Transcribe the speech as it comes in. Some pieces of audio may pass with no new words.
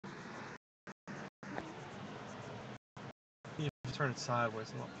turn it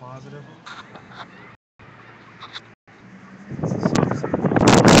sideways and look positive.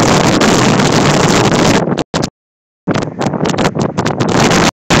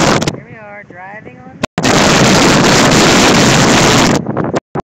 Here we are driving on the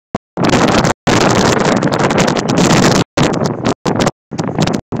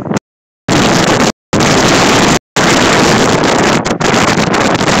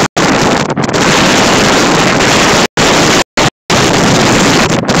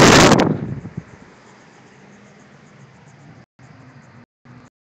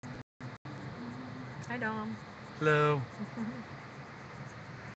Hi, Dom. Hello.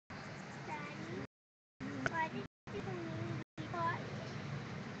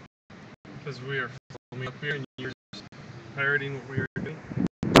 Because we are filming up here and you're parroting what we were doing.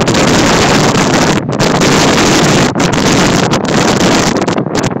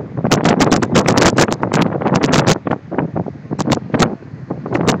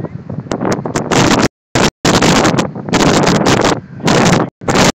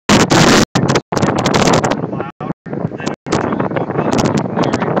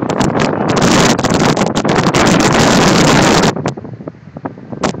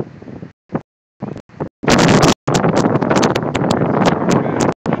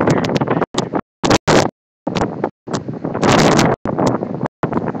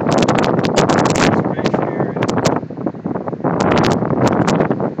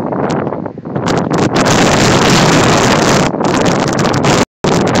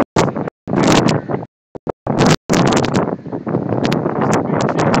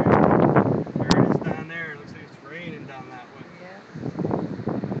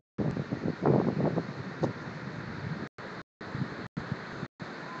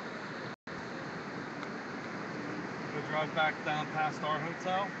 Drive back down past our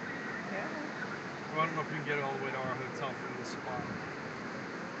hotel. Yeah. Well, I don't know if we can get all the way to our hotel from this spot.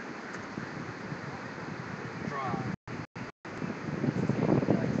 Drive.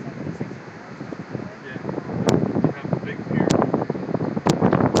 Yeah. We have a big pier.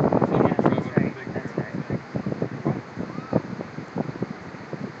 Yeah, that's right. That's right.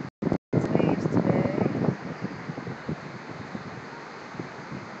 Waves today.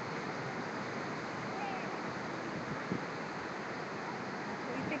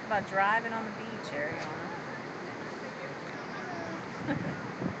 What do you think about driving on the beach, Ariana?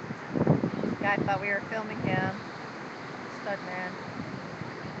 Guy thought we were filming him. Stud man.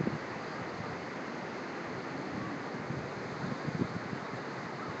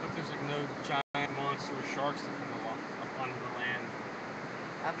 But there's like no giant monster sharks that come up on the land.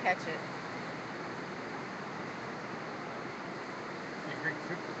 I'll catch it. Yeah, great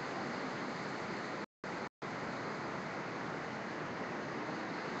food.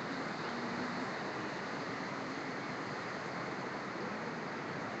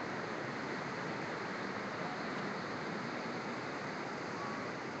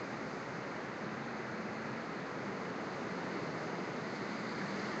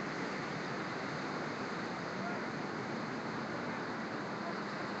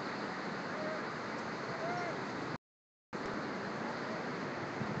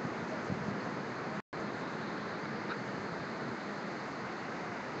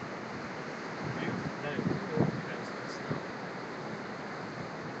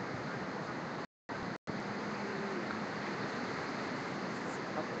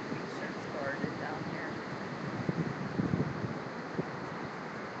 Public research garden down here.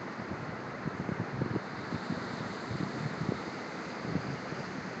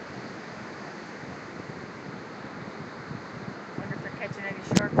 Wonder if they're catching any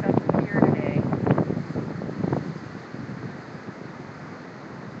sharks out the pier today.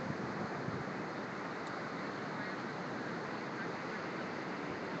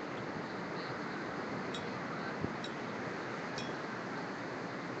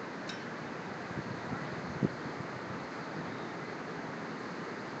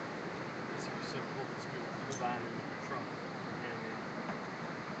 This would be so cool if we could pull down in the truck and pan out.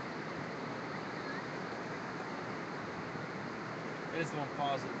 It is the one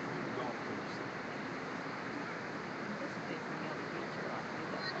positive for the golf course.